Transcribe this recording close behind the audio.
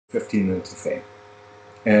15 minutes of fame.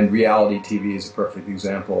 And reality TV is a perfect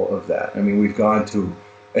example of that. I mean, we've gone to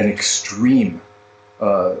an extreme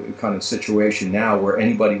kind of situation now where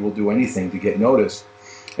anybody will do anything to get noticed.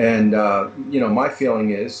 And, you know, my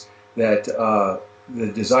feeling is that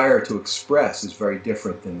the desire to express is very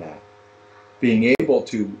different than that. Being able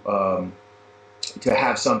to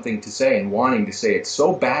have something to say and wanting to say it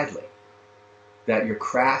so badly that your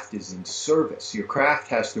craft is in service. Your craft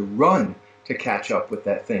has to run to catch up with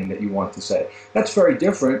that thing that you want to say. That's very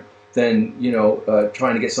different than, you know,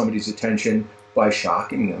 trying to get somebody's attention by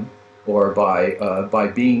shocking them or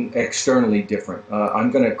by being externally different. I'm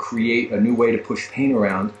going to create a new way to push pain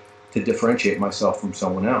around to differentiate myself from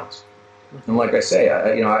someone else. And like I say,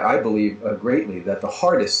 I believe greatly that the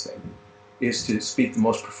hardest thing is to speak the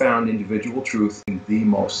most profound individual truth in the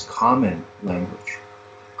most common language.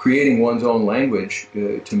 Creating one's own language,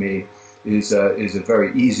 to me, is a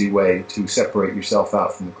very easy way to separate yourself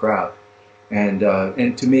out from the crowd. And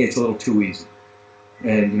to me, it's a little too easy.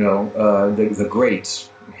 And, you know, the greats,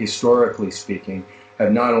 historically speaking,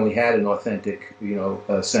 have not only had an authentic, you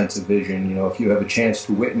know, sense of vision. You know, if you have a chance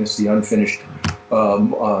to witness the unfinished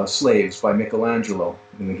Slaves by Michelangelo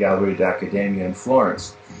in the Gallery d'Accademia in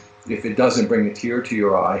Florence, if it doesn't bring a tear to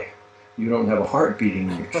your eye, you don't have a heart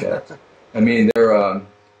beating in your chest. I mean,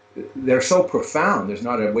 they're so profound. There's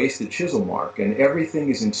not a wasted chisel mark, and everything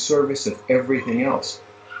is in service of everything else.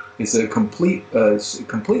 It's a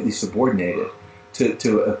completely subordinated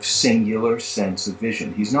to a singular sense of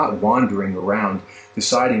vision. He's not wandering around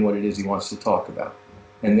deciding what it is he wants to talk about.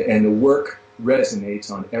 And the work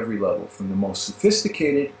resonates on every level, from the most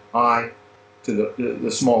sophisticated eye to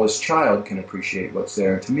the smallest child can appreciate what's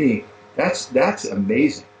there. And to me, that's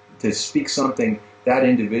amazing. To speak something that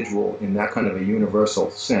individual in that kind of a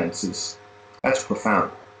universal sense that's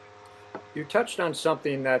profound. You touched on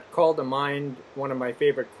something that called to mind one of my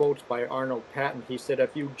favorite quotes by Arnold Patton. He said,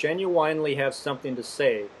 if you genuinely have something to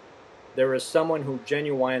say, there is someone who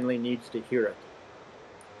genuinely needs to hear it.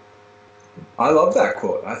 I love that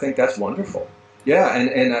quote. I think that's wonderful. Yeah,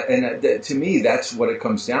 and to me, that's what it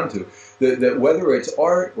comes down to. That whether it's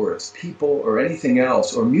art or it's people or anything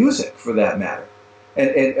else, or music for that matter, and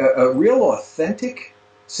a real authentic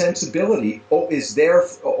sensibility is there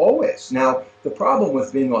always. Now, the problem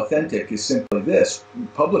with being authentic is simply this: the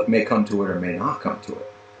public may come to it or may not come to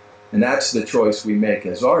it. And that's the choice we make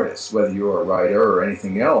as artists, whether you're a writer or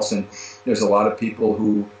anything else. And there's a lot of people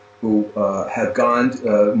who have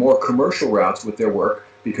gone more commercial routes with their work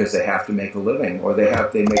because they have to make a living, or they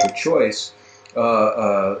make a choice,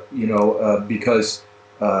 because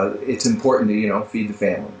it's important to, feed the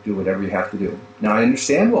family, do whatever you have to do. Now, I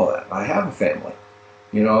understand all that. I have a family,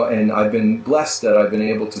 and I've been blessed that I've been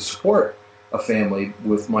able to support a family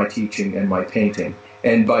with my teaching and my painting.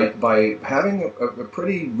 And by having a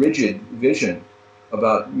pretty rigid vision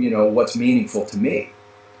about, what's meaningful to me.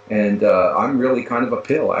 And I'm really kind of a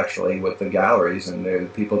pill, actually, with the galleries,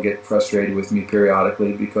 and people get frustrated with me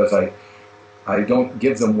periodically because I don't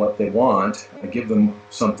give them what they want. I give them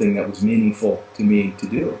something that was meaningful to me to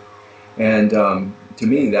do. And to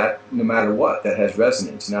me, that, no matter what, that has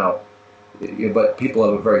resonance. Now, but people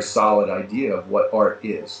have a very solid idea of what art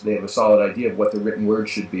is. They have a solid idea of what the written word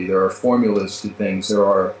should be. There are formulas to things. There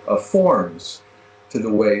are forms to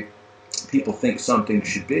the way people think something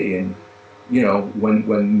should be. And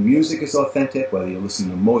when music is authentic, whether you listen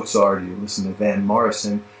to Mozart or you listen to Van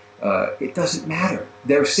Morrison, it doesn't matter.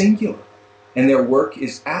 They're singular, and their work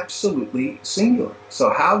is absolutely singular.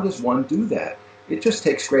 So how does one do that? It just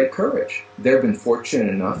takes great courage. They've been fortunate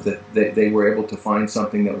enough that they were able to find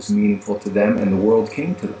something that was meaningful to them, and the world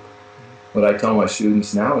came to them. What I tell my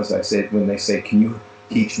students now is, I say, when they say, "Can you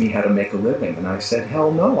teach me how to make a living?" And I said,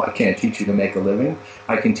 "Hell no, I can't teach you to make a living.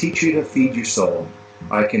 I can teach you to feed your soul.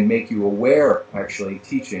 I can make you aware," actually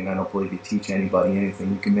teaching. I don't believe you teach anybody anything.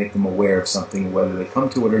 You can make them aware of something, whether they come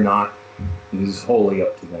to it or not. It is wholly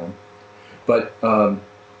up to them. But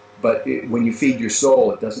when you feed your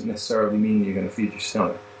soul, it doesn't necessarily mean you're going to feed your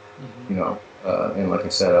stomach. Mm-hmm. And like I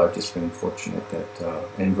said, I've just been fortunate that,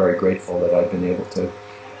 and very grateful that I've been able to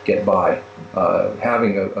get by,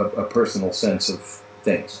 having a personal sense of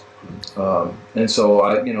things. And so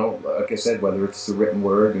like I said, whether it's the written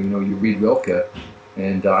word, or, you read Rilke.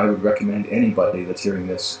 And I would recommend anybody that's hearing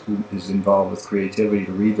this who is involved with creativity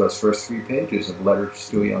to read those first 3 pages of Letters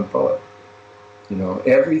to a Young Poet.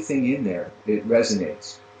 Everything in there, it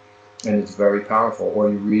resonates, and it's very powerful. Or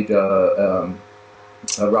you read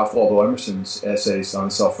Ralph Waldo Emerson's essays on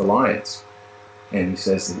self-reliance, and he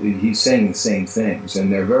says that he's saying the same things, and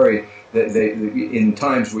they're very, in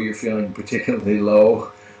times where you're feeling particularly low,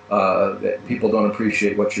 that people don't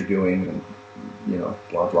appreciate what you're doing, and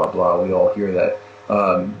blah, blah, blah. We all hear that.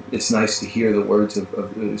 It's nice to hear the words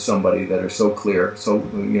of somebody that are so clear, so,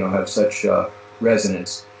 have such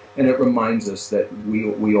resonance. And it reminds us that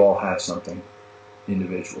we all have something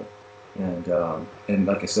individual. And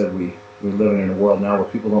like I said, we're living in a world now where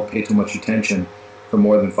people don't pay too much attention for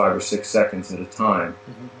more than 5 or 6 seconds at a time.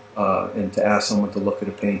 And to ask someone to look at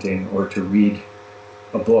a painting or to read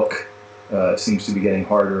a book seems to be getting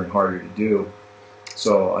harder and harder to do.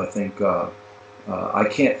 So I think I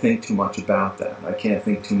can't think too much about that. I can't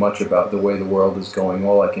think too much about the way the world is going.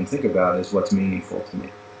 All I can think about is what's meaningful to me.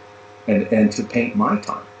 And to paint my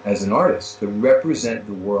time as an artist, to represent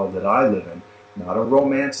the world that I live in, not a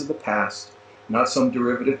romance of the past, not some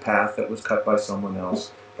derivative path that was cut by someone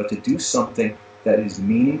else, but to do something that is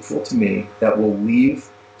meaningful to me, that will leave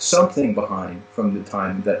something behind from the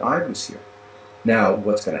time that I was here. Now,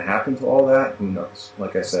 what's going to happen to all that? Who knows?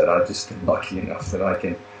 Like I said, I've just been lucky enough that I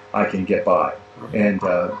can get by, and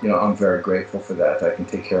I'm very grateful for that. I can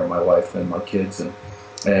take care of my wife and my kids, and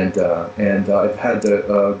I've had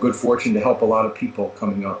the good fortune to help a lot of people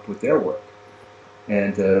coming up with their work,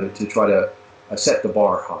 and to try to set the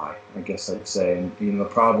bar high, I guess I'd say. And the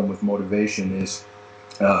problem with motivation is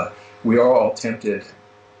we are all tempted.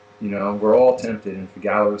 We're all tempted. And if a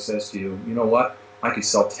gallery says to you, you know what, I could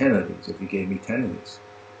sell 10 of these if you gave me 10 of these.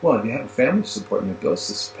 Well, if you have a family to support and your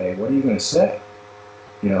bills to pay, what are you going to say?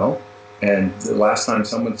 And the last time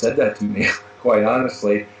someone said that to me, quite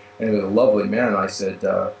honestly, and it was a lovely man, I said,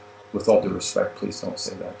 with all due respect, please don't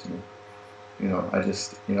say that to me.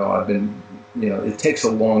 I've been, it takes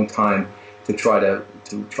a long time to try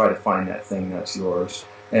to find that thing that's yours.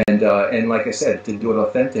 And like I said, to do it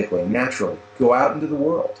authentically, naturally. Go out into the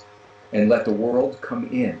world and let the world come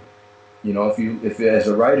in. If as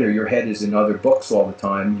a writer your head is in other books all the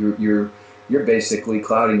time, you're basically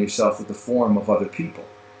clouding yourself with the form of other people.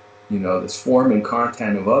 This form and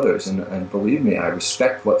content of others, and believe me, I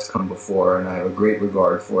respect what's come before, and I have a great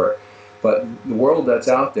regard for it. But the world that's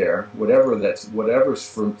out there, whatever's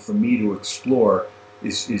for me to explore,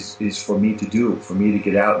 is for me to do, for me to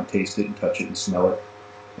get out and taste it and touch it and smell it.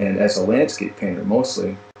 And as a landscape painter,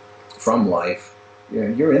 mostly from life,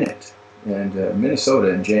 you're in it. And Minnesota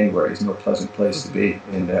in January is no pleasant place to be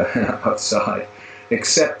outside,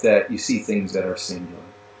 except that you see things that are singular.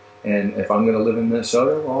 And if I'm going to live in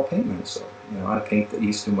Minnesota, well, I'll paint Minnesota. I paint the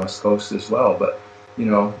East and West Coast as well. But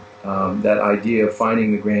that idea of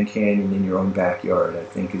finding the Grand Canyon in your own backyard, I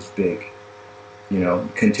think, is big.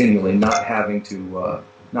 Continually not having to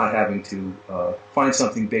find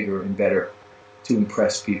something bigger and better to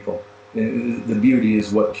impress people. The beauty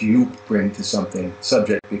is what you bring to something.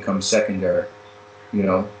 Subject becomes secondary.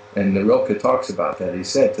 And the Rilke talks about that. He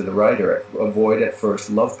said to the writer, avoid at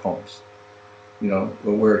first love poems.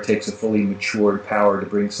 Where it takes a fully matured power to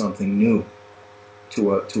bring something new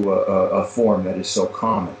to a form that is so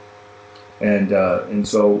common. And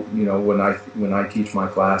so when I teach my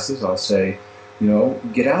classes, I'll say,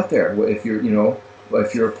 get out there. If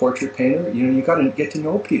you're a portrait painter, you got to get to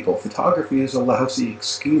know people. Photography is a lousy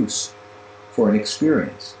excuse for an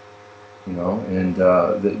experience.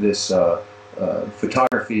 This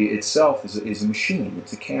photography itself is a machine.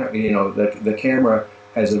 It's a camera. The camera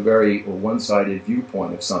has a very one-sided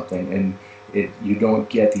viewpoint of something, and you don't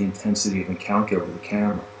get the intensity of encounter with the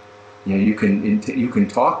camera. You can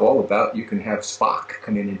talk all about. You can have Spock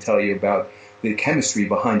come in and tell you about the chemistry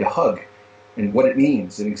behind a hug, and what it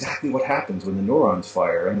means, and exactly what happens when the neurons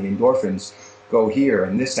fire and the endorphins go here,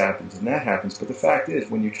 and this happens and that happens. But the fact is,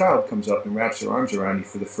 when your child comes up and wraps their arms around you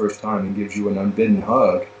for the first time and gives you an unbidden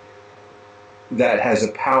hug, that has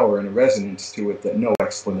a power and a resonance to it that no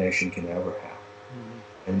explanation can ever have.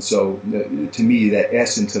 And so, to me, that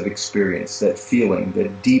essence of experience, that feeling,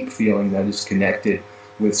 that deep feeling that is connected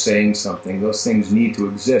with saying something, those things need to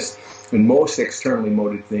exist. And most externally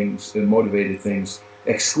motivated things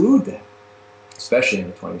exclude that, especially in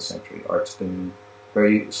the 20th century. Art's been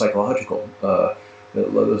very psychological.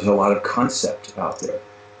 There's a lot of concept out there.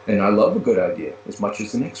 And I love a good idea as much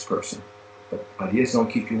as the next person. But ideas don't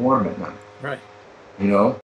keep you warm at night. Right.